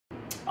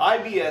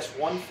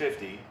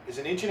IBS150 is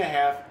an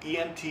 1.5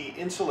 EMT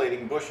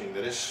insulating bushing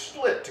that is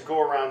split to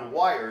go around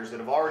wires that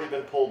have already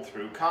been pulled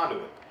through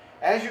conduit.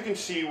 As you can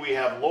see, we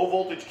have low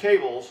voltage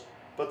cables,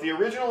 but the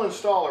original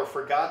installer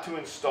forgot to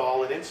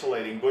install an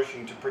insulating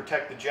bushing to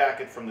protect the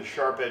jacket from the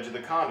sharp edge of the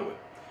conduit.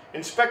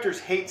 Inspectors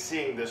hate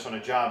seeing this on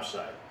a job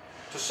site.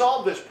 To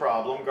solve this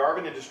problem,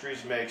 Garvin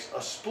Industries makes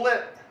a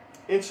split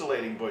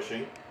insulating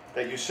bushing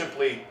that you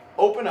simply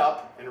open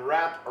up and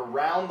wrap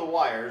around the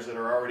wires that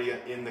are already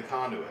in the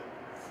conduit,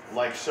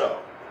 like so.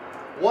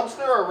 Once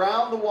they're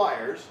around the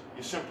wires,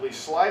 you simply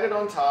slide it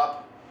on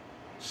top,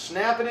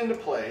 snap it into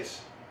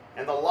place,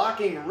 and the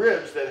locking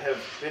ribs that have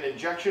been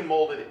injection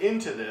molded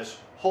into this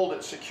hold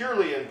it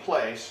securely in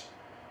place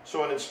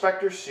so an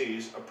inspector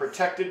sees a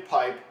protected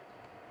pipe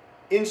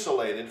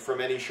insulated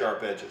from any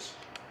sharp edges.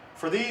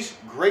 For these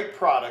great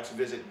products,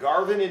 visit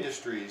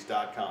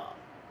garvinindustries.com.